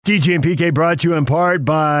DJ and PK brought to you in part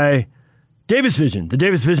by Davis Vision. The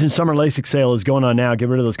Davis Vision Summer LASIK sale is going on now. Get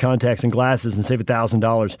rid of those contacts and glasses and save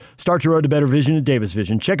 $1,000. Start your road to better vision at Davis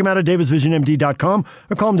Vision. Check them out at davisvisionmd.com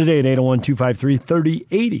or call them today at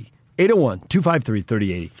 801-253-3080.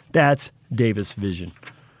 801-253-3080. That's Davis Vision.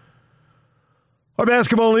 Our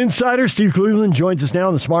basketball insider, Steve Cleveland, joins us now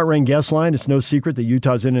on the Smart Rain guest line. It's no secret that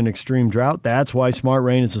Utah's in an extreme drought. That's why Smart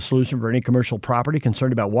Rain is a solution for any commercial property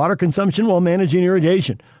concerned about water consumption while managing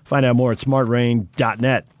irrigation. Find out more at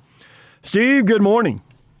smartrain.net. Steve, good morning.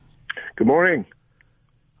 Good morning.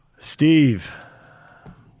 Steve,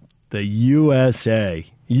 the USA.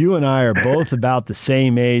 You and I are both about the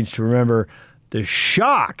same age to remember the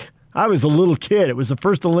shock. I was a little kid. It was the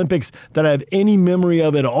first Olympics that I have any memory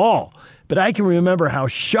of at all. But I can remember how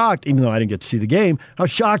shocked, even though I didn't get to see the game, how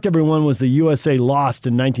shocked everyone was the USA lost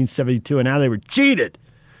in 1972 and how they were cheated.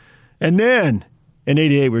 And then, in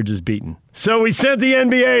 88, we were just beaten. So we sent the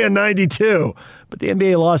NBA in 92. But the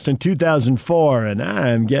NBA lost in 2004, and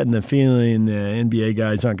I'm getting the feeling the NBA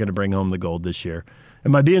guys aren't going to bring home the gold this year.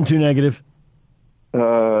 Am I being too negative?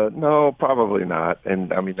 No, probably not.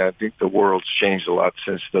 And, I mean, I think the world's changed a lot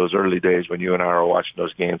since those early days when you and I were watching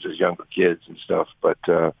those games as younger kids and stuff. But,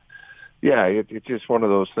 yeah, it's just one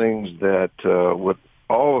of those things that with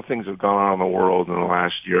all the things that have gone on in the world in the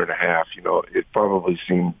last year and a half, you know, it probably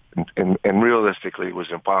seemed, and realistically, it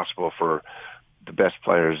was impossible for the best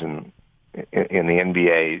players in the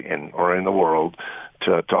NBA or in the world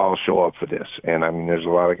to all show up for this. And, I mean, there's a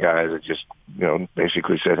lot of guys that just, you know,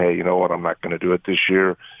 basically said, hey, you know what, I'm not going to do it this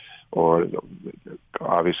year. Or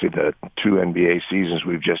obviously the two NBA seasons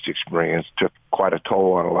we've just experienced took quite a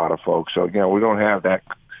toll on a lot of folks. So, you know, we don't have that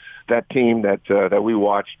team that we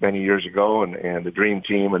watched many years ago and the dream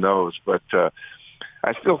team and those. But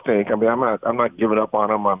I still think, I mean, I'm not giving up on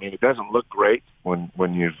them. I mean, it doesn't look great when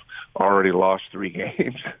you've already lost 3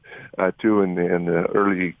 games, 2 in the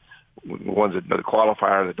early ones that the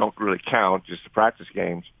qualifier that don't really count, just the practice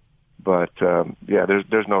games. But yeah,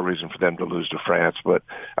 there's no reason for them to lose to France. But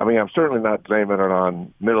I mean, I'm certainly not blaming it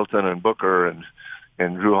on Middleton and Booker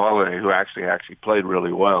and Drew Holiday, who actually played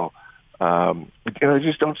really well. You know, they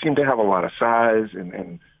just don't seem to have a lot of size,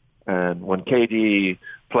 and when KD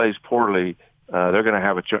plays poorly, they're going to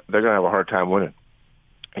have a hard time winning.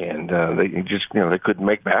 And they couldn't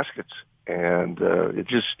make baskets, and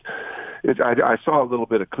I saw a little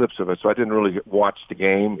bit of clips of it, so I didn't really watch the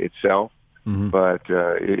game itself. Mm-hmm. But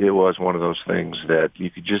it was one of those things that you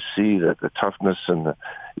could just see that the toughness and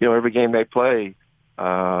every game they play.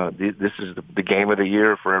 This is the game of the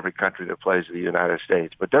year for every country that plays the United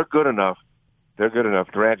States. But they're good enough. They're good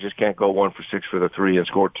enough. Durant just can't go 1 for 6 for the 3 and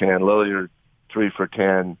score 10. Lillard 3 for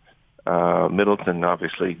 10. Middleton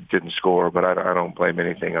obviously didn't score, but I don't blame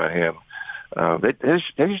anything on him. They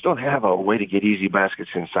just don't have a way to get easy baskets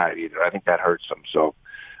inside either. I think that hurts them. So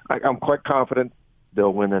I'm quite confident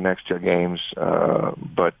they'll win the next 2 games.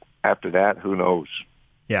 But after that, who knows?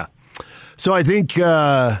 Yeah. So I think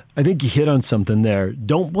you hit on something there.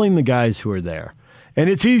 Don't blame the guys who are there. And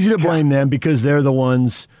it's easy to blame them because they're the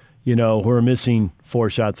ones, who are missing 4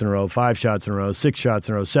 shots in a row, 5 shots in a row, 6 shots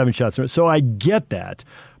in a row, 7 shots in a row. So I get that.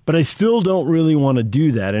 But I still don't really want to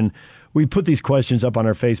do that. And we put these questions up on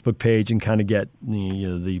our Facebook page and kind of get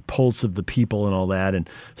the pulse of the people and all that. And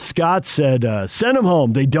Scott said, send them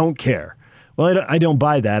home. They don't care. Well, I don't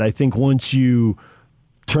buy that. I think once you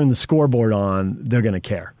turn the scoreboard on, they're going to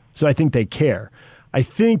care. So I think they care. I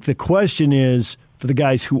think the question is, for the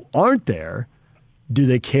guys who aren't there, do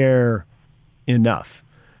they care enough?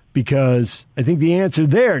 Because I think the answer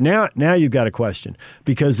there, now you've got a question.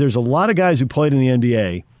 Because there's a lot of guys who played in the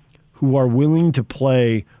NBA who are willing to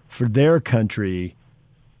play for their country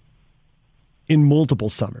in multiple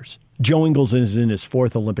summers. Joe Ingles is in his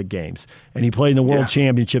 4th Olympic Games, and he played in the World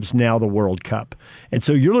Championships, now the World Cup. And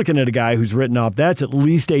so you're looking at a guy who's written off, that's at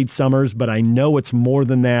least 8 summers, but I know it's more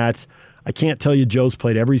than that. I can't tell you Joe's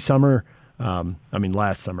played every summer.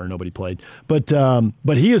 Last summer nobody played. But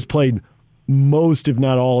he has played most, if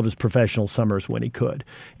not all, of his professional summers when he could.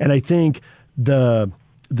 And I think the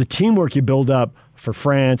teamwork you build up for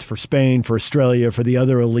France, for Spain, for Australia, for the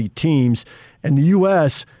other elite teams, and the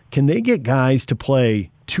U.S., can they get guys to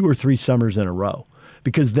play 2 or 3 summers in a row?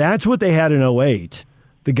 Because that's what they had in 2008.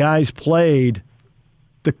 The guys played,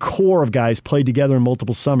 the core of guys played together in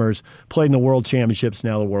multiple summers, played in the World Championships,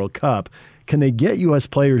 now the World Cup. Can they get U.S.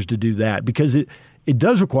 players to do that? Because it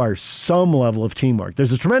does require some level of teamwork.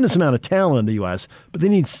 There's a tremendous amount of talent in the U.S., but they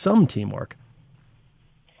need some teamwork.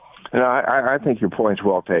 I think your point's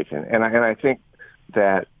well taken. And I think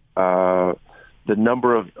that the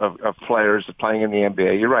number of players playing in the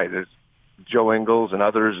NBA, you're right, Joe Ingles and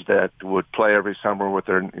others that would play every summer with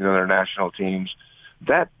their national teams.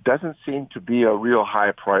 That doesn't seem to be a real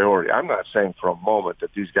high priority. I'm not saying for a moment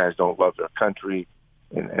that these guys don't love their country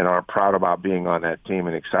and are proud about being on that team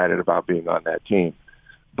and excited about being on that team.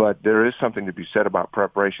 But there is something to be said about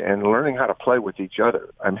preparation and learning how to play with each other.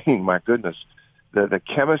 I mean, my goodness, the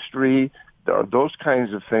chemistry, those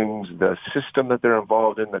kinds of things, the system that they're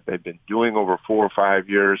involved in that they've been doing over 4 or 5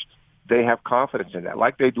 years, they have confidence in that,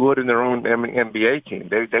 like they do it in their own NBA team.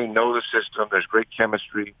 They know the system. There's great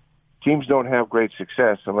chemistry. Teams don't have great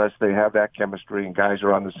success unless they have that chemistry and guys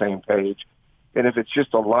are on the same page. And if it's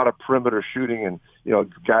just a lot of perimeter shooting and,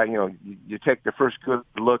 you take the first good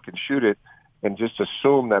look and shoot it and just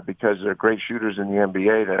assume that because they're great shooters in the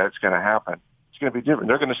NBA that that's going to happen, it's going to be different.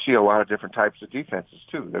 They're going to see a lot of different types of defenses,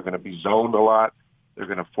 too. They're going to be zoned a lot. They're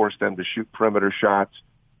going to force them to shoot perimeter shots.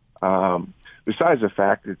 Besides the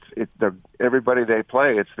fact, everybody they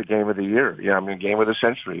play, it's the game of the year. Game of the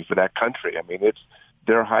century for that country.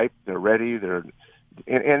 They're hyped, they're ready,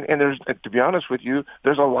 and there's, to be honest with you,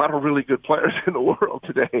 there's a lot of really good players in the world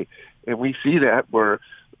today, and we see that where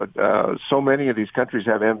so many of these countries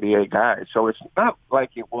have NBA guys. So it's not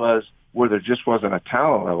like it was where there just wasn't a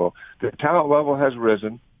talent level. The talent level has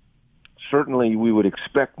risen. Certainly, we would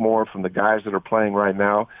expect more from the guys that are playing right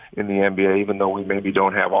now in the NBA, even though we maybe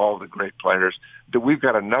don't have all the great players. That we've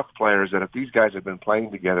got enough players that if these guys have been playing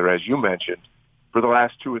together, as you mentioned, for the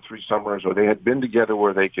last 2 or 3 summers, or they had been together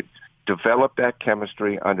where they could develop that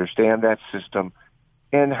chemistry, understand that system,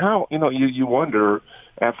 and how, you wonder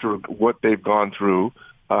after what they've gone through,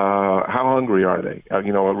 how hungry are they?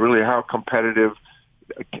 Really how competitive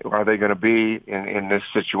are they going to be in this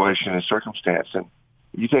situation and circumstance? And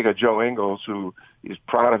you take a Joe Ingles who is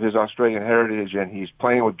proud of his Australian heritage and he's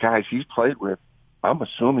playing with guys he's played with, I'm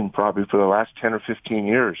assuming probably for the last 10 or 15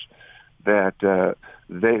 years, that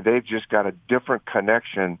they've just got a different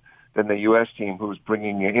connection than the U.S. team, who's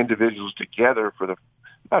bringing individuals together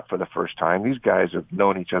not for the first time. These guys have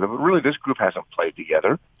known each other, but really this group hasn't played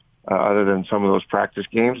together other than some of those practice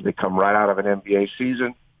games. They come right out of an NBA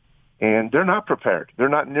season, and they're not prepared. They're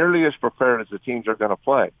not nearly as prepared as the teams are going to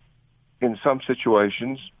play. In some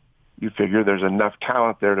situations, you figure there's enough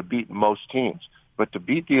talent there to beat most teams. But to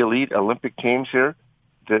beat the elite Olympic teams here,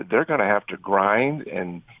 they're going to have to grind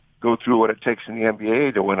and go through what it takes in the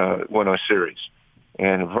NBA to win a series.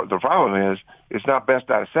 And the problem is, it's not best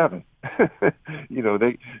out of 7.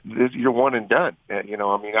 You're one and done.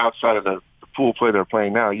 Outside of the pool play they're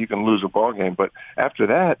playing now, you can lose a ball game. But after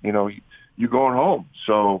that, you're going home.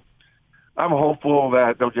 So I'm hopeful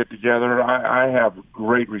that they'll get together. I have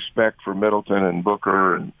great respect for Middleton and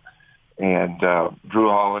Booker and Drew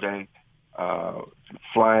Holiday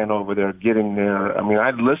flying over there, getting there.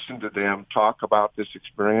 I listened to them talk about this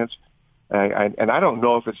experience. And I don't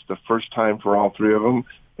know if it's the first time for all 3 of them.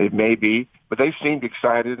 It may be, but they seemed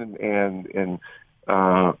excited and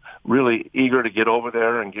really eager to get over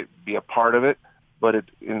there and be a part of it. But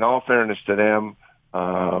in all fairness to them,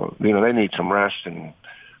 they need some rest, and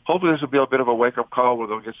hopefully this will be a bit of a wake-up call where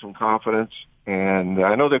they'll get some confidence. And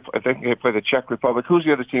I know I think they play the Czech Republic. Who's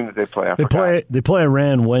the other team that they play? They play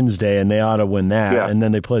Iran Wednesday, and they ought to win that. Yeah. And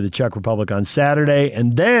then they play the Czech Republic on Saturday,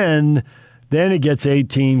 and then it gets 8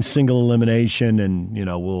 teams, single elimination, and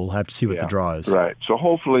we'll have to see what the draw is. Right. So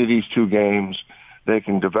hopefully these 2 games, they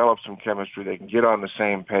can develop some chemistry. They can get on the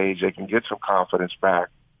same page. They can get some confidence back.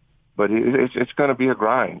 But it's going to be a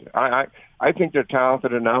grind. I think they're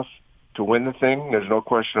talented enough to win the thing. There's no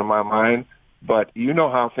question in my mind. But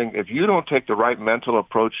how if you don't take the right mental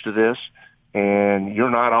approach to this, and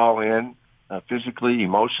you're not all in physically,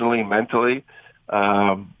 emotionally, mentally,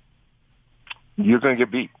 you're going to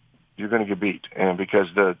get beat. You're going to get beat. And because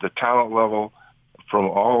the talent level from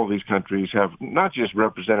all of these countries have not just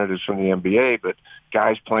representatives from the NBA, but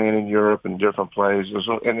guys playing in Europe and different places.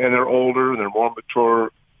 And they're older and they're more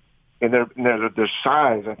mature. And their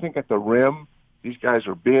size, I think at the rim, these guys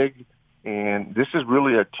are big. And this is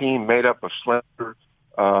really a team made up of slender,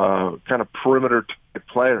 kind of perimeter type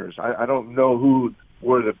players. I don't know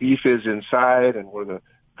where the beef is inside and where the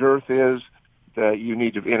girth is that you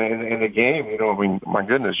need to in a game. My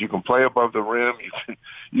goodness, you can play above the rim.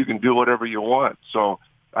 You can do whatever you want. So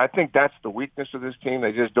I think that's the weakness of this team.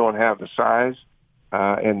 They just don't have the size.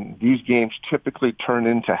 And these games typically turn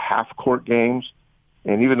into half-court games.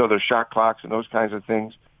 And even though there's shot clocks and those kinds of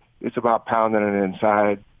things, it's about pounding it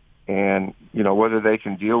inside. And, whether they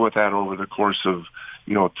can deal with that over the course of,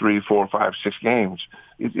 3, 4, 5, 6 games,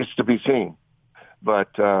 it's to be seen.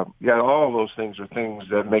 But, all of those things are things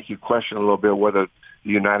that make you question a little bit whether the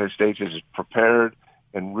United States is prepared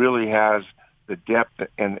and really has the depth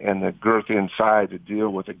and the girth inside to deal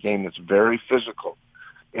with a game that's very physical.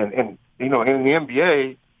 And you know, in the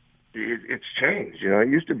NBA, it's changed. You know, it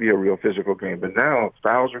used to be a real physical game, but now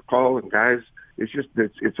fouls are called and guys,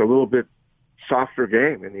 it's a little bit softer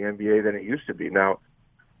game in the NBA than it used to be. Now,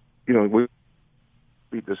 you know, we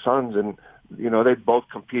beat the Suns, and you know they both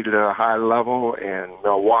competed at a high level, and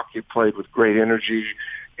Milwaukee played with great energy,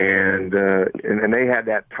 and they had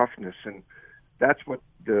that toughness, and that's what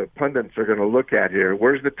the pundits are going to look at here.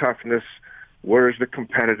 Where's the toughness? Where's the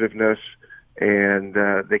competitiveness? And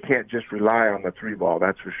they can't just rely on the three ball,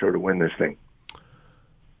 that's for sure, to win this thing.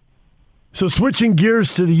 So switching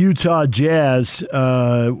gears to the Utah Jazz,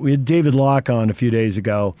 we had David Locke on a few days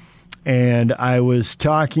ago, and I was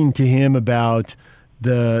talking to him about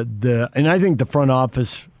and I think the front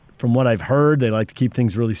office, from what I've heard, they like to keep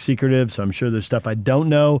things really secretive, so I'm sure there's stuff I don't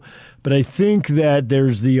know. But I think that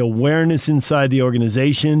there's the awareness inside the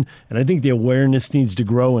organization, and I think the awareness needs to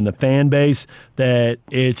grow in the fan base that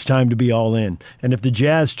it's time to be all in. And if the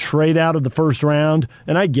Jazz trade out of the first round,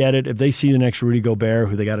 and I get it, if they see the next Rudy Gobert,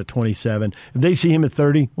 who they got at 27, if they see him at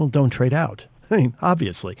 30, well, don't trade out. I mean,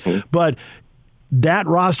 obviously. But that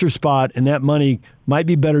roster spot and that money might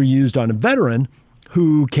be better used on a veteran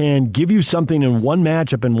who can give you something in one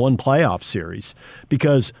matchup in one playoff series,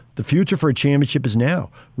 because the future for a championship is now.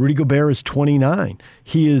 Rudy Gobert is 29.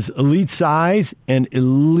 He is elite size and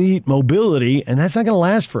elite mobility, and that's not going to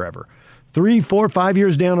last forever. 3, 4, 5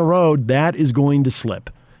 years down the road, that is going to slip.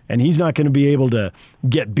 And he's not going to be able to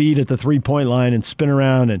get beat at the three-point line and spin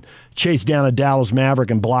around and chase down a Dallas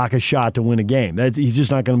Maverick and block a shot to win a game. He's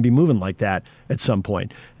just not going to be moving like that at some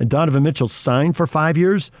point. And Donovan Mitchell signed for 5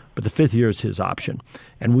 years, but the 5th year is his option.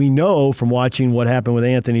 And we know from watching what happened with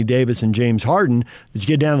Anthony Davis and James Harden that you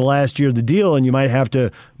get down to the last year of the deal and you might have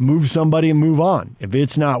to move somebody and move on if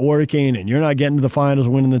it's not working and you're not getting to the finals,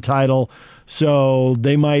 winning the title. So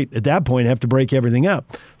they might, at that point, have to break everything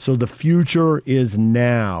up. So the future is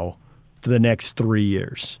now for the next 3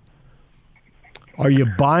 years. Are you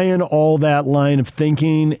buying all that line of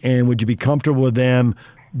thinking, and would you be comfortable with them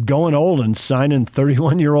going old and signing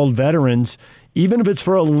 31-year-old veterans, even if it's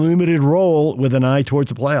for a limited role with an eye towards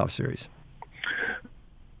the playoff series?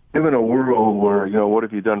 Live in a world where, you know, what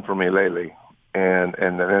have you done for me lately? And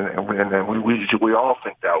we all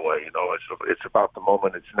think that way. You know, it's about the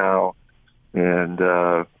moment. It's now. And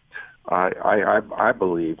I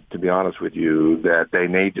believe, to be honest with you, that they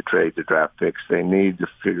need to trade the draft picks. They need to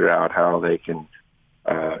figure out how they can,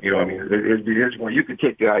 you know, I mean, here's where you could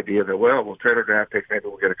take the idea that, well, we'll trade our draft picks, maybe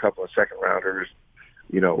we'll get a couple of second rounders.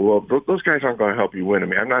 You know, well, those guys aren't going to help you win. I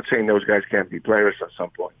mean, I'm not saying those guys can't be players at some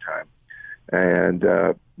point in time.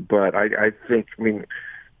 And, but I think, I mean,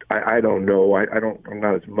 I don't know. I'm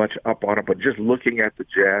not as much up on it, but just looking at the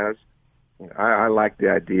Jazz, I like the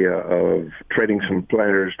idea of trading some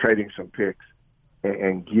players, trading some picks,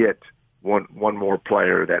 and get one more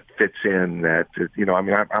player that fits in. That, you know, I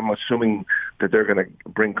mean, I'm assuming that they're going to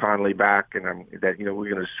bring Conley back, and that, you know, we're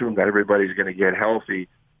going to assume that everybody's going to get healthy.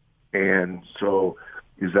 And so,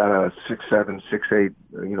 is that a 6'7", 6'8",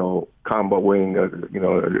 you know, combo wing, you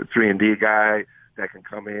know, a 3-and-D guy that can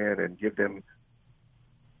come in and give them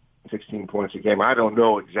 16 points a game? I don't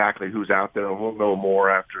know exactly who's out there, and we'll know more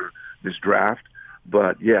after this draft.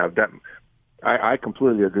 But yeah, that I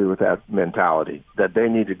completely agree with that mentality, that they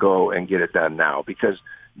need to go and get it done now, because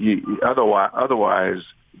otherwise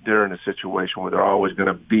they're in a situation where they're always going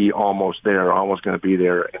to be almost there, almost going to be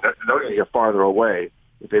there, and they're going to get farther away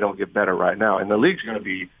if they don't get better right now. And the league's going to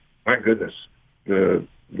be, my goodness, the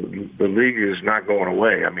league is not going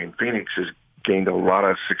away. I mean, Phoenix has gained a lot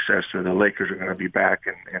of success, and the Lakers are going to be back,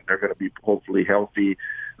 and they're going to be hopefully healthy,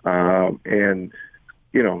 and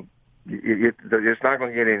you know, it's not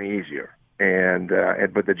going to get any easier. And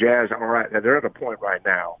but the Jazz, all right, they're at a point right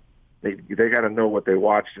now. They got to know what they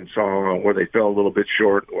watched and saw, and where they fell a little bit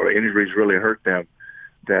short, or injuries really hurt them,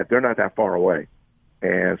 that they're not that far away.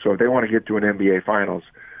 And so if they want to get to an NBA Finals,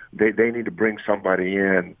 they need to bring somebody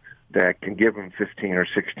in that can give them 15 or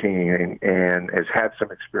 16 and has had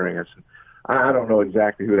some experience. I don't know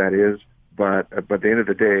exactly who that is, but at the end of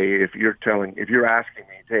the day, if you're asking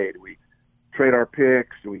me, hey, do we trade our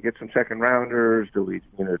picks? Do we get some second rounders? Do we,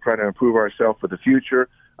 you know, try to improve ourselves for the future?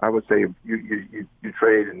 I would say you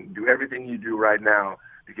trade and do everything you do right now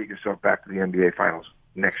to get yourself back to the NBA Finals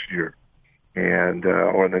next year, and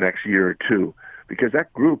or in the next year or two, because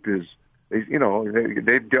that group is, you know,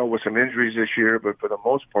 they've dealt with some injuries this year, but for the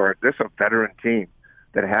most part, this is a veteran team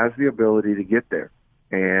that has the ability to get there.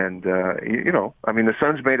 And you know, I mean, the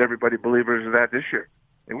Suns made everybody believers of that this year.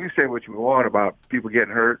 And we say what you want about people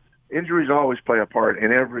getting hurt. Injuries always play a part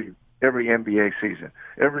in every every NBA season.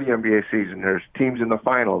 Every NBA season, there's teams in the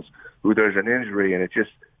finals who there's an injury, and it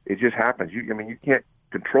just happens. You can't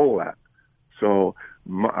control that. So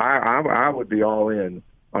I would be all in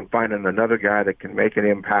on finding another guy that can make an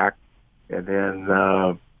impact, and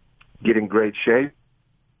then get in great shape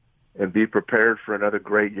and be prepared for another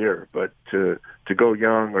great year. But to go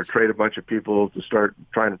young or trade a bunch of people to start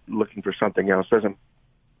looking for something else doesn't.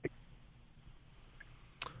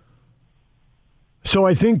 So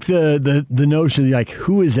I think the notion like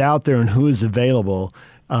who is out there and who is available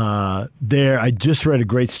there. I just read a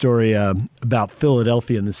great story about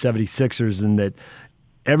Philadelphia and the 76ers, and that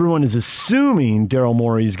everyone is assuming Daryl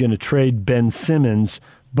Morey is going to trade Ben Simmons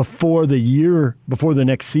before the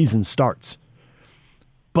next season starts.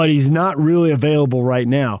 But he's not really available right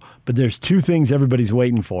now. But there's two things everybody's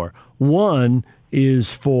waiting for. One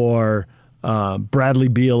is for Bradley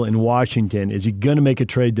Beal in Washington. Is he going to make a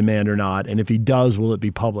trade demand or not? And if he does, will it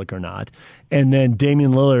be public or not? And then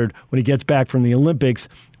Damian Lillard, when he gets back from the Olympics,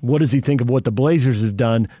 what does he think of what the Blazers have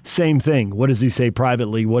done? Same thing. What does he say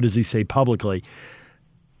privately? What does he say publicly?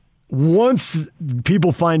 Once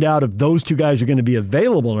people find out if those two guys are going to be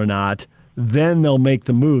available or not, then they'll make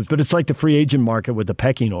the moves. But it's like the free agent market with the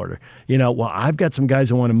pecking order. I've got some guys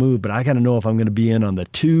who want to move, but I got to know if I'm going to be in on the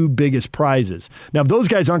two biggest prizes. Now, if those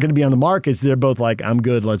guys aren't going to be on the markets, they're both like, I'm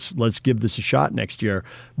good, let's give this a shot next year.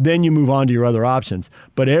 Then you move on to your other options.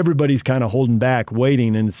 But everybody's kind of holding back,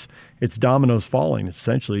 waiting, and it's dominoes falling,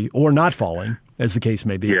 essentially, or not falling, as the case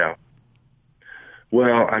may be. Yeah.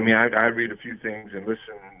 Well, I read a few things and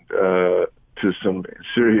listen to some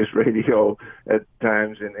serious radio at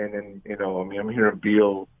times, and I'm hearing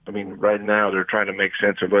Beal. Right now they're trying to make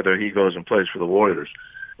sense of whether he goes and plays for the Warriors,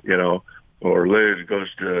 or Lillard goes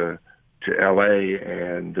to LA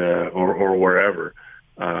and or wherever.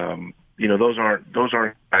 Those aren't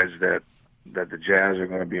guys that the Jazz are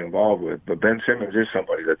going to be involved with. But Ben Simmons is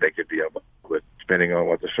somebody that they could be involved with, depending on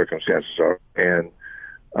what the circumstances are. And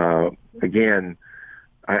again,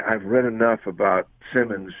 I've read enough about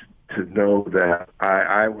Simmons to know that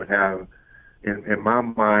I would have in my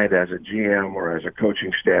mind as a GM or as a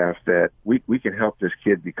coaching staff that we can help this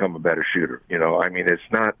kid become a better shooter. It's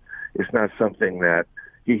not something that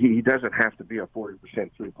he doesn't have to be a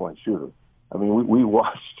 40% 3-point shooter. We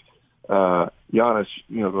watched Giannis,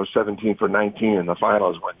 go 17 for 19 in the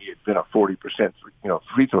finals when he had been a 40%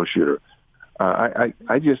 free throw shooter.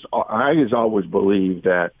 I just always believed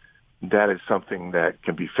that is something that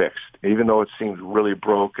can be fixed. Even though it seems really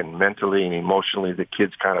broke and mentally and emotionally, the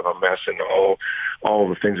kid's kind of a mess and all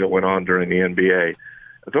the things that went on during the NBA,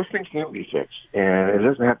 those things can't be fixed. And it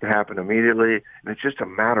doesn't have to happen immediately. And it's just a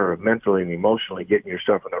matter of mentally and emotionally getting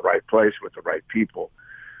yourself in the right place with the right people.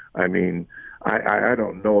 I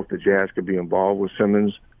don't know if the Jazz could be involved with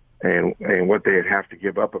Simmons and what they'd have to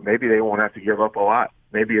give up, but maybe they won't have to give up a lot.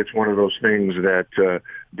 Maybe it's one of those things that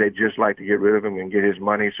they'd just like to get rid of him and get his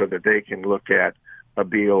money so that they can look at a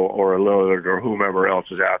Beal or a Lillard or whomever else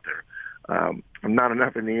is out there. I'm not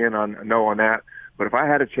enough in the end on that, but if I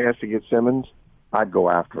had a chance to get Simmons, I'd go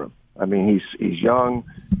after him. He's young.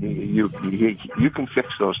 You can fix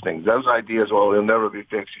those things. Those ideas, they'll never be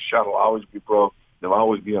fixed. His shot will always be broke. There'll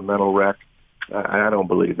always be a mental wreck. I don't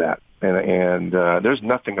believe that. And there's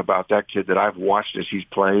nothing about that kid that I've watched as he's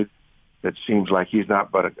played that seems like he's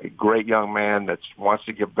not but a great young man that wants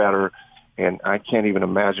to get better. And I can't even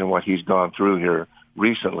imagine what he's gone through here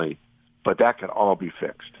recently, but that can all be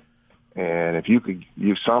fixed. And if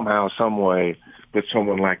you somehow, some way get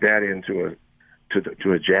someone like that into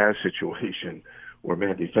a Jazz situation where,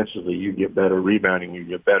 man, defensively you get better, rebounding you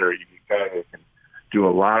get better, you can do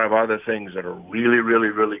a lot of other things that are really, really,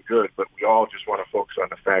 really good, but we all just want to focus on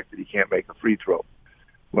the fact that he can't make a free throw.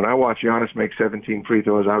 When I watch Giannis make 17 free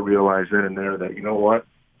throws, I realize then and there that, you know what,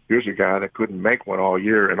 here's a guy that couldn't make one all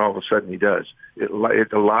year, and all of a sudden he does. A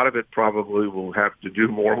lot of it probably will have to do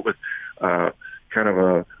more with kind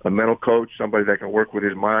of a mental coach, somebody that can work with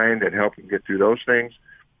his mind and help him get through those things,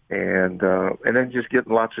 and then just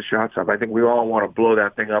getting lots of shots up. I think we all want to blow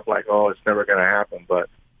that thing up like, it's never going to happen, but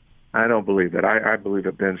I don't believe that. I believe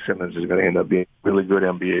that Ben Simmons is going to end up being a really good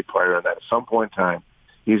NBA player, and that at some point in time,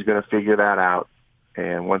 he's going to figure that out.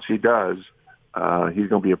 And once he does, he's going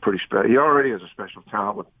to be a pretty special. He already has a special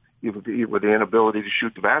talent with the inability to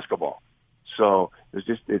shoot the basketball. So it's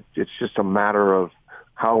just a matter of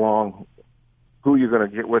how long, who you're going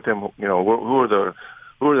to get with him. Who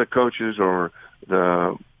are the coaches or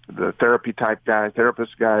the therapist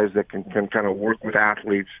guys that can kind of work with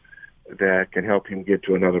athletes that can help him get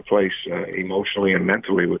to another place emotionally and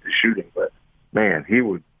mentally with the shooting. But man, he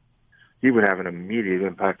would have an immediate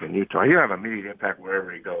impact in Utah. He'll have an immediate impact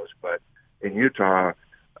wherever he goes. But in Utah,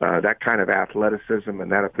 that kind of athleticism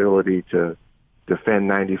and that ability to defend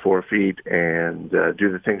 94 feet and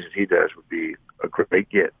do the things that he does would be a great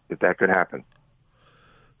get if that could happen.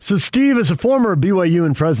 So, Steve, as a former BYU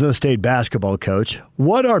and Fresno State basketball coach,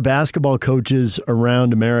 what are basketball coaches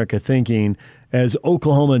around America thinking as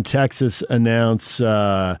Oklahoma and Texas announce,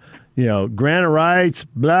 granted rights,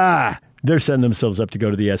 blah, they're setting themselves up to go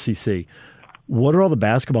to the SEC? What are all the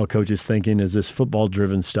basketball coaches thinking as this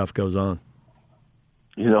football-driven stuff goes on?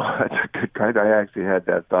 That's a good kind. I actually had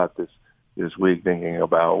that thought this week, thinking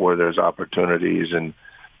about where there's opportunities, and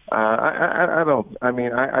I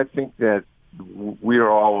think that we are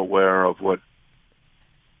all aware of what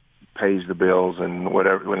pays the bills and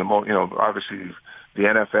whatever. Obviously the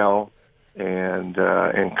NFL and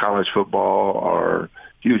college football are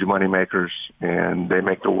huge money makers, and they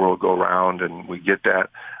make the world go round, and we get that.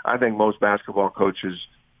 I think most basketball coaches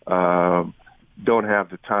don't have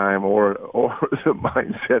the time or the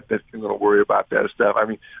mindset that's going to worry about that stuff. I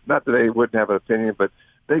mean, not that they wouldn't have an opinion, but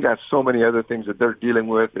they got so many other things that they're dealing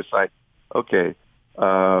with. It's like, okay,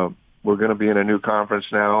 we're going to be in a new conference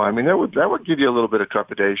now. I mean, that would give you a little bit of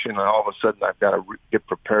trepidation, and all of a sudden I've got to get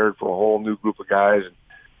prepared for a whole new group of guys.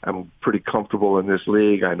 I'm pretty comfortable in this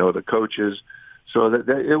league. I know the coaches, so that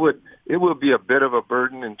it would be a bit of a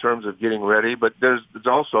burden in terms of getting ready. But there's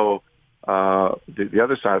also the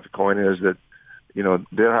other side of the coin is that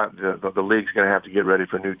the league's going to have to get ready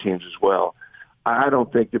for new teams as well. I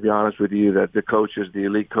don't think, to be honest with you, that the coaches, the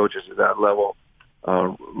elite coaches at that level,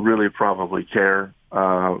 really probably care.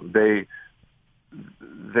 They've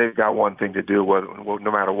got one thing to do,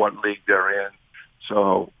 no matter what league they're in.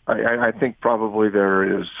 So I think probably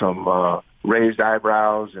there is some raised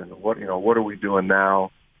eyebrows and what are we doing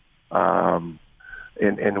now, and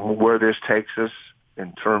where this takes us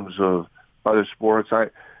in terms of other sports.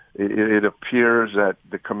 It appears that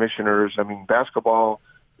the commissioners, basketball,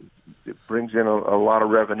 it brings in a lot of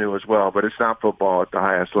revenue as well, but it's not football at the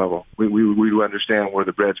highest level. We understand where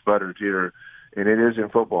the bread's buttered here, and it is in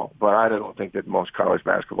football. But I don't think that most college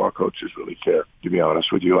basketball coaches really care, to be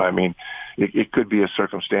honest with you. I mean, it could be a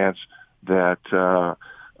circumstance that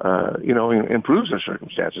improves their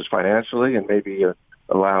circumstances financially and maybe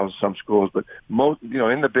allows some schools. But most,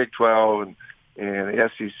 in the Big 12 and the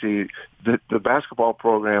SEC, the basketball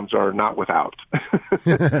programs are not without.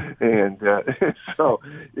 And so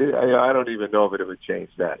I don't even know if it would change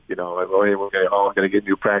that. We're all going to get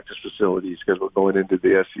new practice facilities because we're going into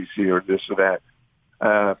the SEC or this or that.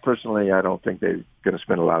 Personally, I don't think they're going to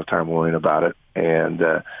spend a lot of time worrying about it. And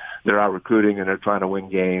they're out recruiting, and they're trying to win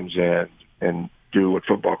games and do what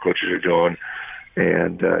football coaches are doing,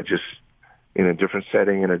 and just in a different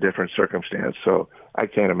setting, in a different circumstance. So I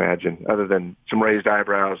can't imagine, other than some raised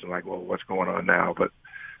eyebrows and like, well, what's going on now? But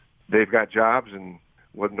they've got jobs, and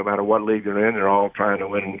no matter what league they're in, they're all trying to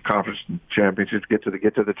win conference championships, get to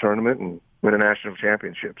the tournament, and win a national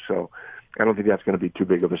championship. So I don't think that's going to be too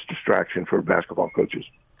big of a distraction for basketball coaches.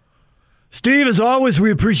 Steve, as always,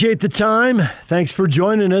 we appreciate the time. Thanks for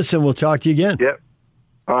joining us, and we'll talk to you again. Yep.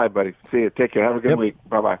 All right, buddy. See you. Take care. Have a good week.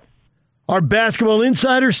 Bye-bye. Our basketball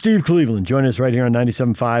insider, Steve Cleveland, join us right here on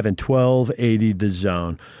 97.5 and 1280 The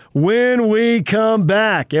Zone. When we come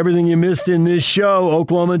back, everything you missed in this show,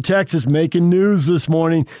 Oklahoma and Texas making news this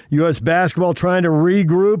morning. U.S. basketball trying to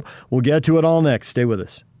regroup. We'll get to it all next. Stay with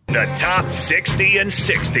us. The Top 60 and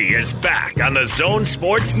 60 is back on the Zone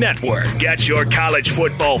Sports Network. Get your college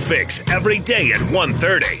football fix every day at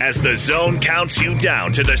 1:30 as the Zone counts you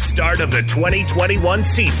down to the start of the 2021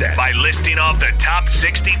 season by listing off the top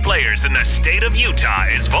 60 players in the state of Utah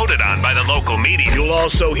as voted on by the local media. You'll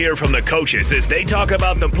also hear from the coaches as they talk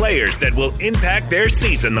about the players that will impact their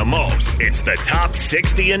season the most. It's the Top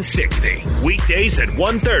 60 and 60. Weekdays at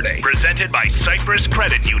 1:30. Presented by Cypress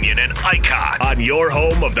Credit Union and Icon on your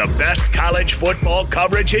home of the best college football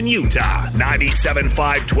coverage in Utah.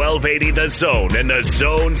 97.5 1280 The Zone and the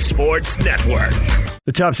Zone Sports Network.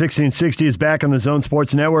 The Top 60 and 60 is back on the Zone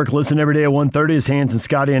Sports Network. Listen every day at 1:30 as Hans and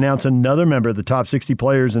Scotty announce another member of the top 60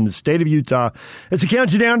 players in the state of Utah as they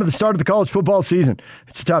count you down to the start of the college football season.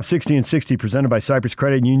 It's the Top 60 and 60 presented by Cypress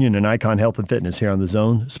Credit Union and Icon Health and Fitness here on the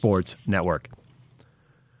Zone Sports Network.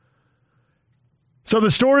 So the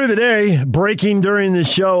story of the day, breaking during the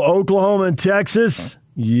show, Oklahoma and Texas.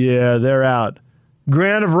 Yeah, they're out.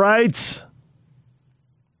 Grant of rights,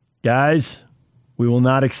 guys, we will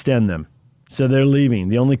not extend them. So they're leaving.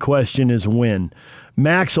 The only question is when.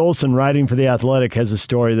 Max Olson, writing for The Athletic, has a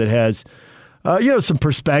story that has, some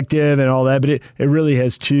perspective and all that, but it really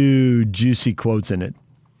has two juicy quotes in it.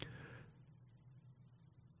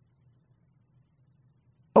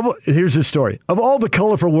 Here's his story. Of all the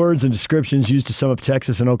colorful words and descriptions used to sum up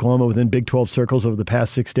Texas and Oklahoma within Big 12 circles over the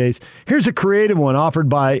past 6 days, here's a creative one offered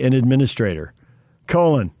by an administrator.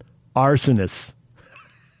 Arsonists.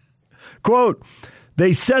 Quote,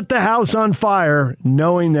 they set the house on fire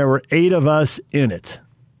knowing there were 8 of us in it.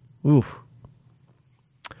 Ooh.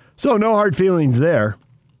 So no hard feelings there.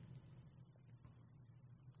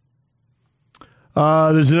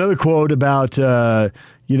 There's another quote about, that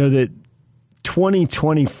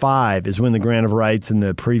 2025 is when the grant of rights and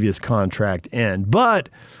the previous contract end. But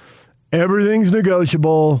everything's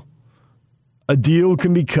negotiable. A deal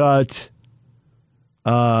can be cut.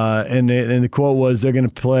 And the quote was they're going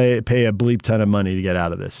to pay a bleep ton of money to get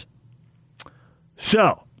out of this.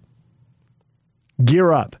 So,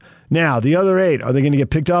 gear up. Now, the other 8, are they going to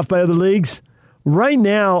get picked off by other leagues? Right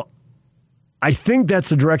now, I think that's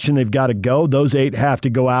the direction they've got to go. Those 8 have to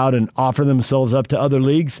go out and offer themselves up to other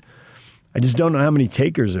leagues. I just don't know how many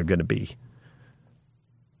takers there are going to be.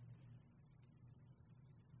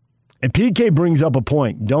 And PK brings up a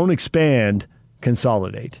point. Don't expand,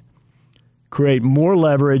 consolidate. Create more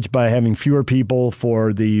leverage by having fewer people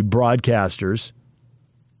for the broadcasters,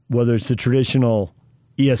 whether it's the traditional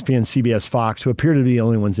ESPN, CBS, Fox, who appear to be the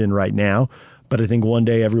only ones in right now. But I think one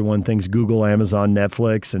day everyone thinks Google, Amazon,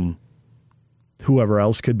 Netflix, and whoever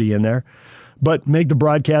else could be in there. But make the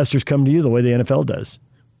broadcasters come to you the way the NFL does.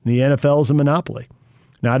 The NFL is a monopoly.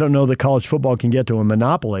 Now, I don't know that college football can get to a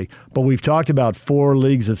monopoly, but we've talked about 4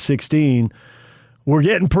 leagues of 16. We're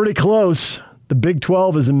getting pretty close. The Big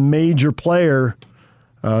 12 is a major player.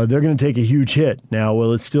 They're going to take a huge hit. Now,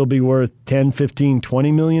 will it still be worth 10, 15,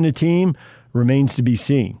 20 million a team? Remains to be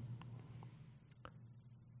seen.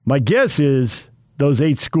 My guess is those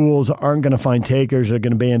 8 schools aren't going to find takers. They're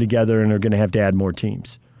going to band together and are going to have to add more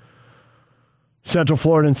teams. Central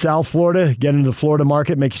Florida and South Florida, get into the Florida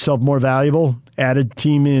market, make yourself more valuable. Add a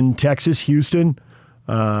team in Texas, Houston.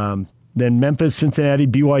 Then Memphis, Cincinnati,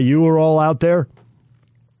 BYU are all out there.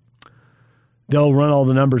 They'll run all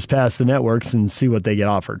the numbers past the networks and see what they get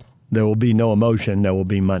offered. There will be no emotion. There will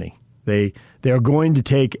be money. They're going to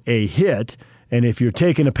take a hit, and if you're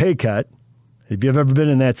taking a pay cut, if you've ever been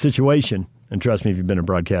in that situation, and trust me, if you've been in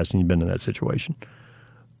broadcasting, you've been in that situation,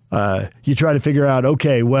 you try to figure out,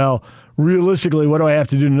 okay, well, realistically, what do I have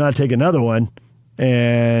to do to not take another one?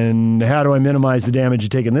 And how do I minimize the damage of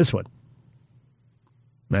taking this one?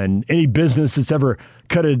 And any business that's ever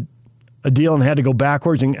cut a deal and had to go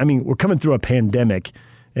backwards, and I mean, we're coming through a pandemic,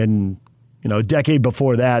 and a decade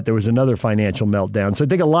before that, there was another financial meltdown. So I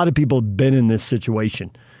think a lot of people have been in this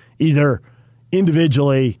situation, either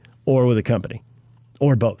individually or with a company,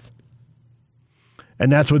 or both.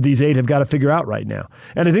 And that's what these 8 have got to figure out right now.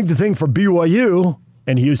 And I think the thing for BYU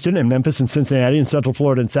and Houston and Memphis and Cincinnati and Central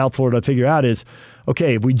Florida and South Florida to figure out is,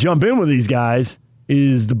 okay, if we jump in with these guys,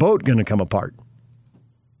 is the boat going to come apart?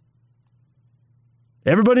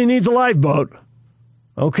 Everybody needs a lifeboat.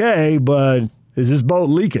 Okay, but is this boat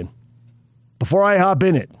leaking before I hop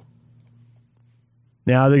in it?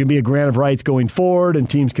 Now, there can be a grant of rights going forward, and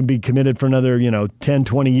teams can be committed for another, 10,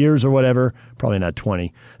 20 years or whatever. Probably not 20.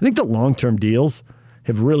 I think the long-term deals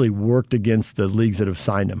have really worked against the leagues that have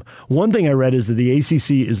signed them. One thing I read is that the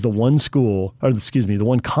ACC is the one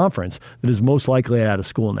conference that is most likely out of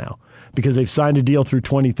school now because they've signed a deal through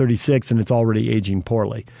 2036 and it's already aging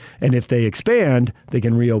poorly. And if they expand, they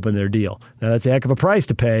can reopen their deal. Now, that's a heck of a price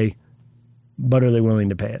to pay, but are they willing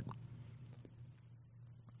to pay it?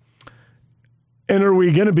 And are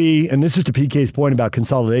we going to be, and this is to PK's point about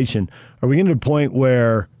consolidation, are we getting to the point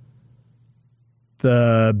where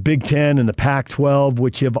the Big Ten and the Pac-12,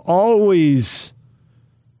 which have always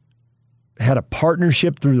had a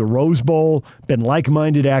partnership through the Rose Bowl, been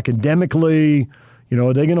like-minded academically,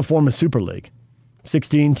 are they going to form a super league?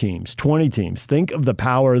 16 teams, 20 teams. Think of the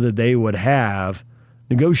power that they would have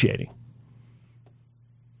negotiating.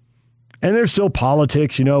 And there's still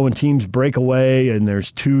politics, when teams break away and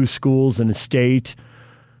there's 2 schools in a state,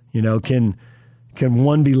 can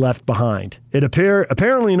one be left behind?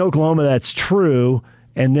 Apparently in Oklahoma that's true,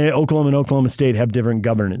 and Oklahoma and Oklahoma State have different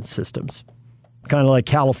governance systems, kind of like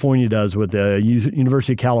California does with the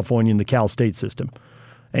University of California and the Cal State system,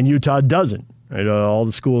 and Utah doesn't. Right? All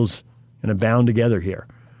the schools bound together here.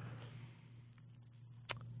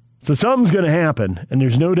 So something's going to happen, and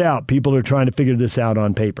there's no doubt people are trying to figure this out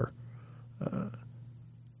on paper.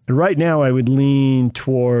 And right now, I would lean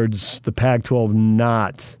towards the Pac-12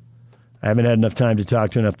 not. I haven't had enough time to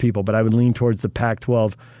talk to enough people, but I would lean towards the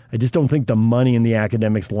Pac-12. I just don't think the money and the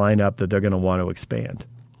academics line up that they're going to want to expand.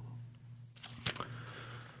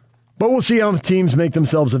 But we'll see how teams make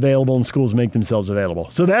themselves available and schools make themselves available.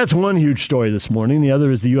 So that's one huge story this morning. The other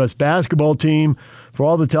is the U.S. basketball team. For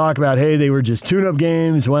all the talk about, hey, they were just tune-up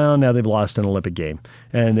games, well, now they've lost an Olympic game.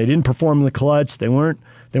 And they didn't perform in the clutch. They weren't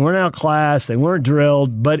outclassed. They weren't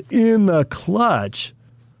drilled. But in the clutch,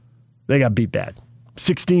 they got beat bad.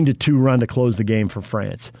 16-2 run to close the game for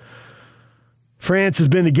France. France has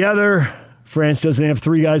been together. France doesn't have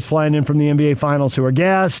three guys flying in from the NBA Finals who are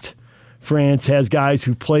gassed. France has guys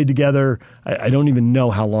who've played together. I don't even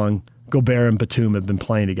know how long Gobert and Batum have been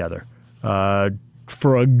playing together.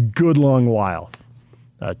 For a good long while.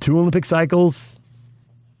 2 Olympic cycles,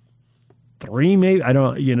 3 maybe. I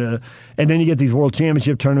don't, and then you get these World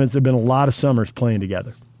Championship tournaments. There have been a lot of summers playing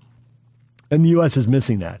together. And the U.S. is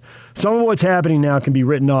missing that. Some of what's happening now can be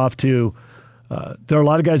written off to, there are a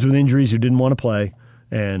lot of guys with injuries who didn't want to play,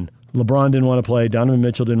 and LeBron didn't want to play, Donovan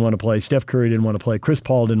Mitchell didn't want to play, Steph Curry didn't want to play, Chris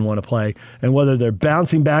Paul didn't want to play, and whether they're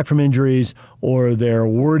bouncing back from injuries or they're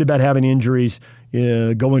worried about having injuries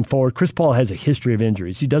going forward. Chris Paul has a history of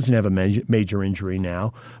injuries. He doesn't have a major injury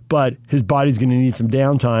now, but his body's going to need some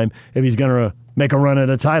downtime if he's going to make a run at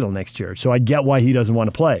a title next year. So I get why he doesn't want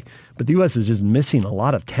to play. But the U.S. is just missing a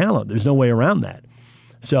lot of talent. There's no way around that.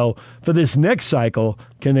 So for this next cycle,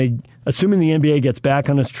 can they, assuming the NBA gets back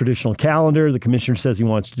on its traditional calendar, the commissioner says he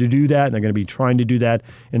wants to do that, and they're going to be trying to do that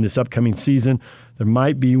in this upcoming season, there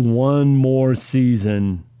might be one more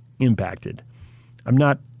season impacted. I'm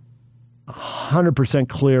not 100%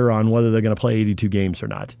 clear on whether they're going to play 82 games or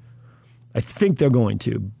not. I think they're going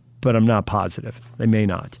to, but I'm not positive. They may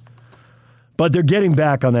not. But they're getting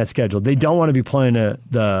back on that schedule. They don't want to be playing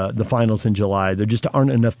the finals in July. There just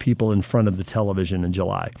aren't enough people in front of the television in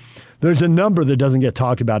July. There's a number that doesn't get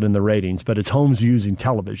talked about in the ratings, but it's homes using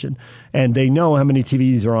television. And they know how many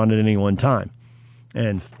TVs are on at any one time.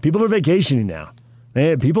 And people are vacationing now.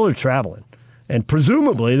 People are traveling. And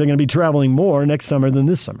presumably they're going to be traveling more next summer than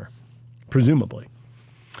this summer. Presumably.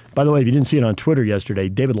 By the way, if you didn't see it on Twitter yesterday,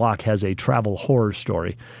 David Locke has a travel horror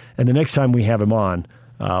story. And the next time we have him on,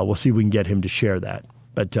 we'll see if we can get him to share that.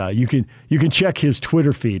 But you can check his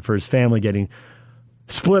Twitter feed for his family getting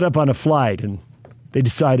split up on a flight, and they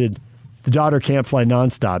decided the daughter can't fly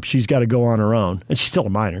nonstop. She's got to go on her own, and she's still a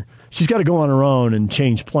minor. She's got to go on her own and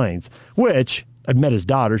change planes, which I've met his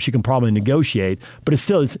daughter. She can probably negotiate, but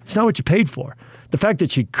it's not what you paid for. The fact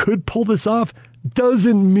that she could pull this off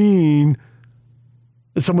doesn't mean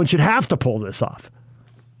that someone should have to pull this off.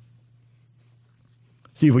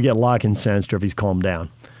 See if we get Locke incensed or if he's calmed down.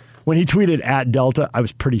 When he tweeted at Delta, I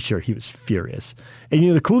was pretty sure he was furious.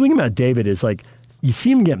 And the cool thing about David is, like, you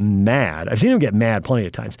see him get mad. I've seen him get mad plenty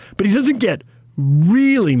of times, but he doesn't get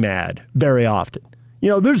really mad very often.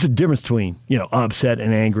 There's a difference between, upset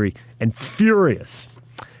and angry and furious.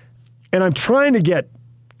 And I'm trying to get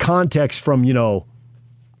context from,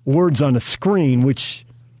 words on a screen, which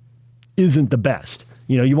isn't the best.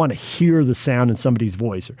 You want to hear the sound in somebody's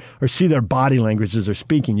voice or see their body language as they're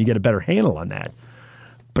speaking. You get a better handle on that.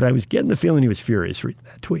 But I was getting the feeling he was furious reading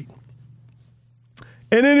that tweet.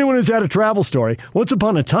 And anyone who's had a travel story, once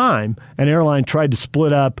upon a time, an airline tried to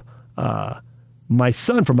split up my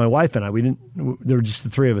son from my wife and I. There were just the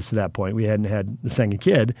three of us at that point. We hadn't had the second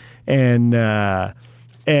kid. And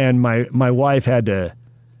my wife had to,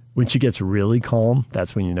 when she gets really calm,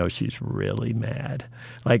 that's when you know she's really mad.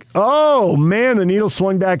 Like, oh, man, the needle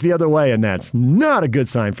swung back the other way, and that's not a good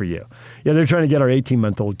sign for you. Yeah, they're trying to get our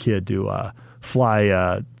 18-month-old kid to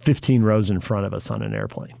fly 15 rows in front of us on an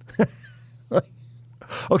airplane.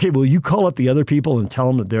 Okay, well, you call up the other people and tell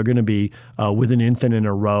them that they're going to be with an infant in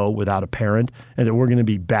a row without a parent and that we're going to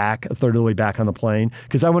be back, a third of the way back on the plane,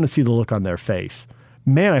 because I want to see the look on their face.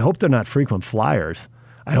 Man, I hope they're not frequent flyers.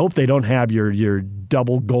 I hope they don't have your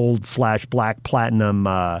double gold / black platinum,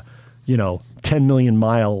 10 million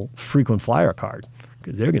mile frequent flyer card,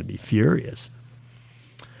 because they're going to be furious.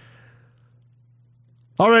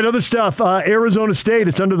 All right, other stuff. Arizona State,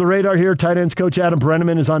 it's under the radar here. Tight ends coach Adam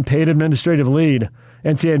Brenneman is on paid administrative leave.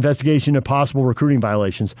 NCAA investigation of possible recruiting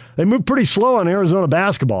violations. They moved pretty slow on Arizona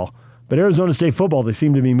basketball, but Arizona State football, they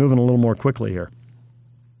seem to be moving a little more quickly here.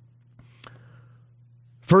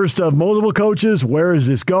 First of multiple coaches, where is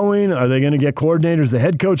this going? Are they going to get coordinators, the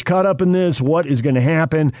head coach caught up in this? What is going to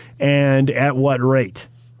happen and at what rate?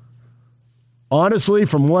 Honestly,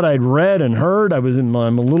 from what I'd read and heard, I'm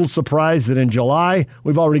a little surprised that in July,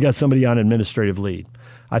 we've already got somebody on administrative leave.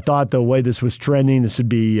 I thought the way this was trending, this would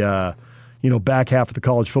be, back half of the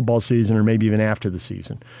college football season or maybe even after the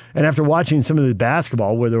season. And after watching some of the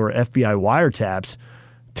basketball where there were FBI wiretaps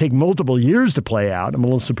take multiple years to play out, I'm a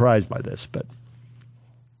little surprised by this, but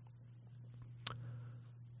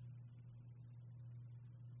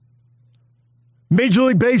Major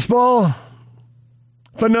League Baseball,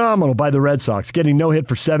 phenomenal by the Red Sox, getting no hit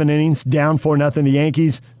for 7 innings, down 4-0 the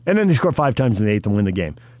Yankees, and then they score 5 times in the 8th and win the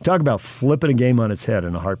game. Talk about flipping a game on its head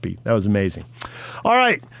in a heartbeat. That was amazing. All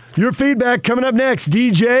right, your feedback coming up next.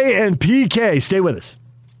 DJ and PK, stay with us.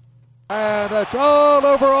 And it's all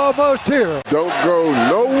over almost here. Don't go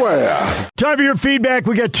nowhere. Time for your feedback.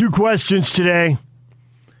 We got 2 questions today.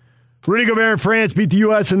 Rudy Gobert and France beat the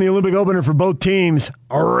U.S. in the Olympic opener for both teams.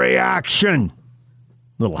 A reaction.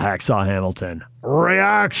 Little hacksaw Hamilton.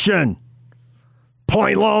 Reaction.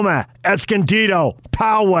 Point Loma, Escondido,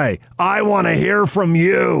 Poway. I want to hear from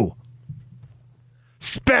you.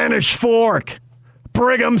 Spanish Fork,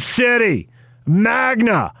 Brigham City,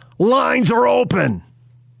 Magna. Lines are open.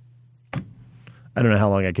 I don't know how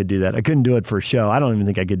long I could do that. I couldn't do it for a show. I don't even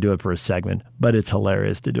think I could do it for a segment, but it's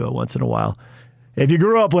hilarious to do it once in a while. If you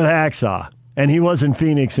grew up with Hacksaw, and he was in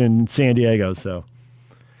Phoenix and San Diego, so.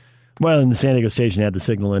 Well, and the San Diego station had the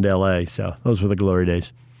signal into L.A., so those were the glory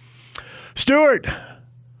days. Stuart,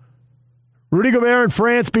 Rudy Gobert and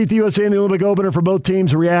France beat the USA in the Olympic opener for both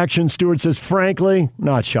teams. Reaction, Stuart says, frankly,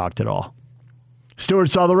 not shocked at all. Stuart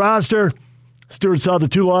saw the roster. Stuart saw the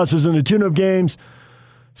 2 losses in the tune-up games.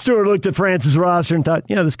 Stuart looked at France's roster and thought,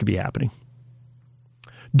 yeah, this could be happening.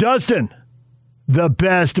 Dustin, the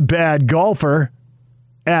best bad golfer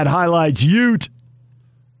at Highlights Ute,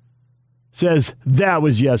 says, that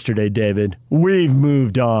was yesterday, David. We've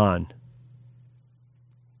moved on.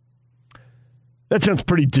 That sounds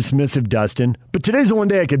pretty dismissive, Dustin. But today's the one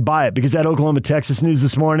day I could buy it because that Oklahoma, Texas news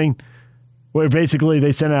this morning, where basically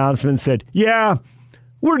they sent an announcement and said, yeah,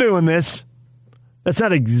 we're doing this. That's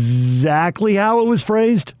not exactly how it was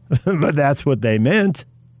phrased, but that's what they meant.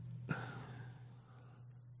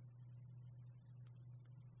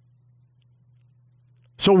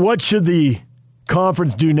 So what should the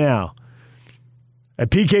conference do now?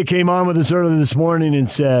 PK came on with us earlier this morning and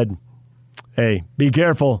said, hey, be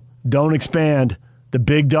careful. Don't expand. The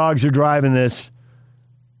big dogs are driving this.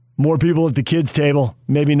 More people at the kids' table.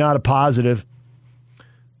 Maybe not a positive.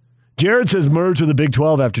 Jared says merge with the Big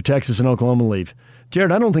 12 after Texas and Oklahoma leave.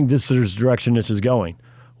 Jared, I don't think this is the direction this is going.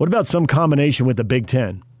 What about some combination with the Big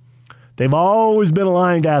 10? They've always been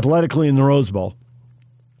aligned athletically in the Rose Bowl.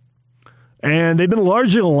 And they've been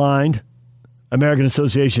largely aligned, American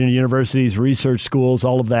Association of Universities, research schools,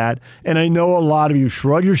 all of that. And I know a lot of you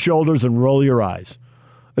shrug your shoulders and roll your eyes,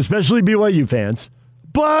 especially BYU fans,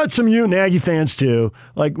 but some you Aggie fans too.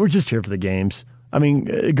 Like, we're just here for the games. I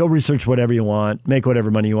mean, go research whatever you want, make whatever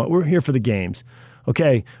money you want. We're here for the games.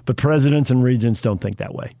 Okay, but presidents and regents don't think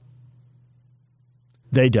that way.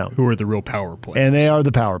 They don't. Who are the real power players? And they are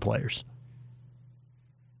the power players.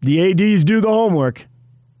 The ADs do the homework,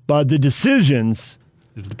 but the decisions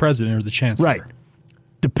is the president or the chancellor. Right.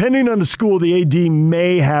 Depending on the school, the AD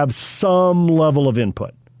may have some level of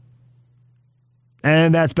input.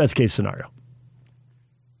 And that's best case scenario.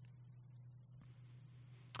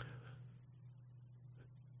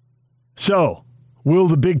 So, will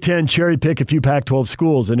the Big Ten cherry pick a few Pac-12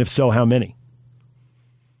 schools, and if so, how many?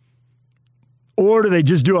 Or do they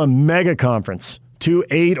just do a mega conference, 2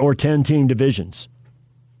 8 or 10 team divisions?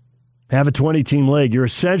 Have a 20-team league. You're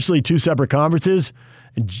essentially 2 separate conferences.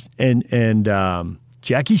 And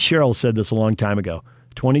Jackie Sherrill said this a long time ago.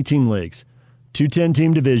 20-team leagues, 2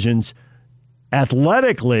 10-team divisions.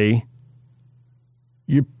 Athletically,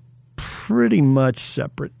 you're pretty much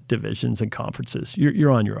separate divisions and conferences.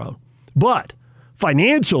 You're on your own. But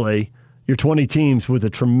financially, you're 20 teams with a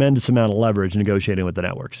tremendous amount of leverage negotiating with the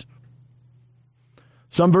networks.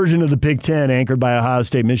 Some version of the Big Ten anchored by Ohio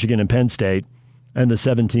State, Michigan, and Penn State, and the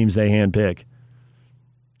 7 teams they handpick.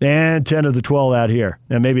 And 10 of the 12 out here.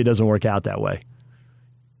 Now, maybe it doesn't work out that way.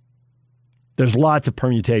 There's lots of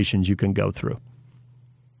permutations you can go through.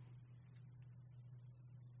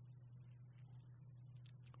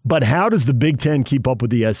 But how does the Big Ten keep up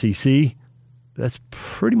with the SEC? That's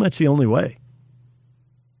pretty much the only way.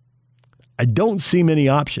 I don't see many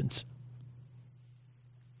options.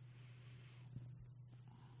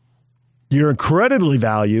 You're incredibly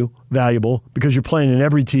valuable because you're playing in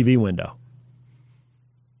every TV window.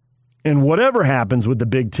 And whatever happens with the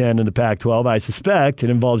Big Ten and the Pac-12, I suspect it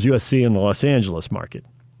involves USC in the Los Angeles market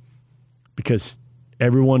because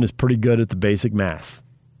everyone is pretty good at the basic math.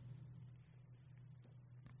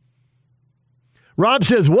 Rob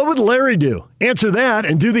says, what would Larry do? Answer that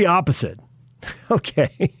and do the opposite.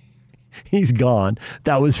 Okay. He's gone.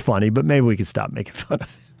 That was funny, but maybe we could stop making fun of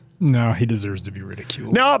him. No, he deserves to be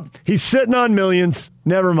ridiculed. Nope. He's sitting on millions.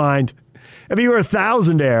 Never mind. If he were a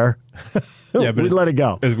thousandaire, Yeah, but we'd let it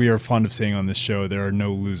go. As we are fond of saying on this show, there are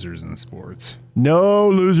no losers in sports. No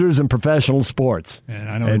losers in professional sports. And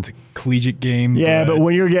I know it's a collegiate game. Yeah, but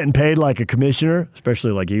when you're getting paid like a commissioner,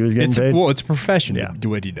 especially like he was getting paid. Well, it's a profession to do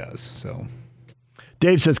what he does. So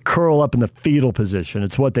Dave says curl up in the fetal position.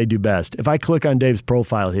 It's what they do best. If I click on Dave's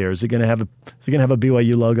profile here, is it going to have a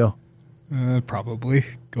BYU logo? Probably.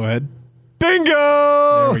 Go ahead.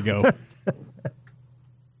 Bingo! There we go.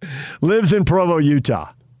 Lives in Provo,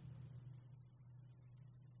 Utah.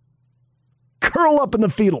 Curl up in the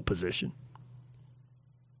fetal position.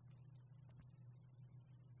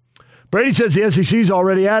 Brady says the SEC is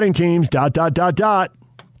already adding teams. ...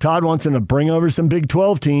 Todd wants them to bring over some Big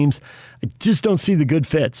 12 teams. I just don't see the good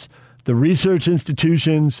fits. The research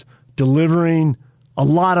institutions delivering a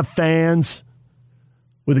lot of fans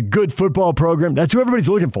with a good football program. That's what everybody's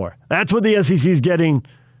looking for. That's what the SEC is getting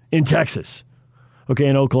in Texas. Okay,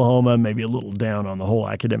 in Oklahoma, maybe a little down on the whole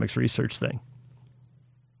academics research thing.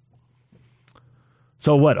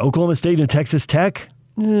 So what, Oklahoma State and Texas Tech?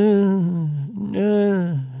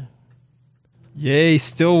 Yay,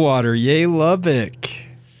 Stillwater. Yay, Lubbock.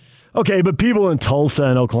 Okay, but people in Tulsa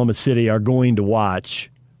and Oklahoma City are going to watch.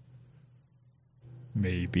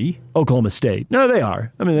 Maybe. Oklahoma State. No, they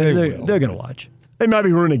are. I mean, they're going to watch. They might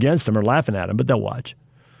be rooting against them or laughing at them, but they'll watch.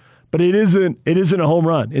 But it isn't a home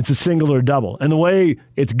run. It's a single or double. And the way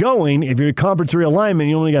it's going, if you're a conference realignment,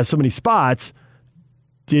 you only got so many spots.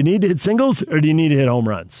 Do you need to hit singles or do you need to hit home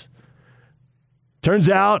runs? Turns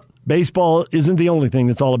out baseball isn't the only thing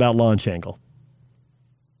that's all about launch angle.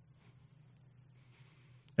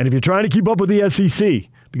 And if you're trying to keep up with the SEC,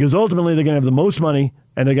 because ultimately they're going to have the most money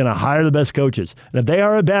and they're going to hire the best coaches. And if they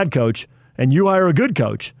are a bad coach and you hire a good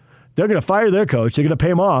coach, they're going to fire their coach, they're going to pay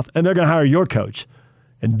him off, and they're going to hire your coach.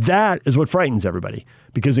 And that is what frightens everybody.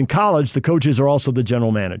 Because in college, the coaches are also the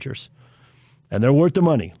general managers. And they're worth the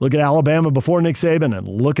money. Look at Alabama before Nick Saban and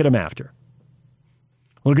look at them after.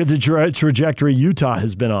 Look at the trajectory Utah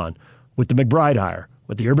has been on with the McBride hire,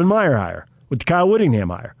 with the Urban Meyer hire, with the Kyle Whittingham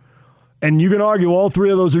hire. And you can argue all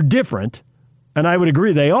three of those are different, and I would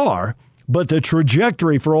agree they are, but the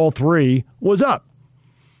trajectory for all three was up.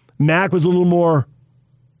 Mac was a little more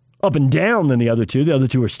up and down than the other two. The other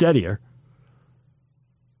two were steadier.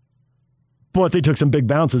 But they took some big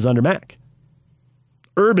bounces under Mac.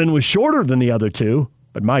 Urban was shorter than the other two,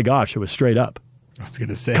 but my gosh, it was straight up. I was going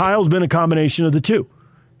to say. Kyle's been a combination of the two.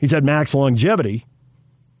 He's had Mac's longevity,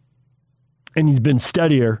 and he's been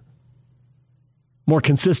steadier, more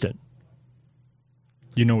consistent.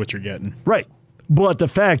 You know what you're getting. Right. But the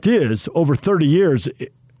fact is, over 30 years,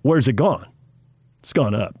 where's it gone? It's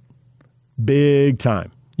gone up. Big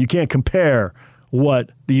time. You can't compare what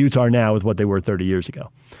the Utes are now with what they were 30 years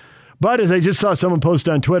ago. But as I just saw someone post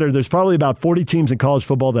on Twitter, there's probably about 40 teams in college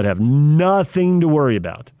football that have nothing to worry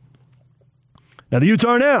about. Now, the Utes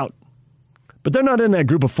aren't out, but they're not in that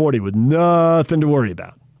group of 40 with nothing to worry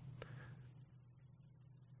about.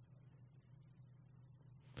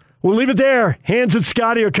 We'll leave it there. Hans and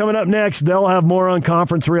Scotty are coming up next. They'll have more on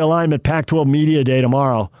conference realignment, Pac-12 Media Day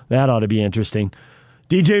tomorrow. That ought to be interesting.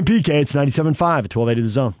 DJ and PK, it's 97.5 at 1280 The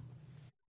Zone.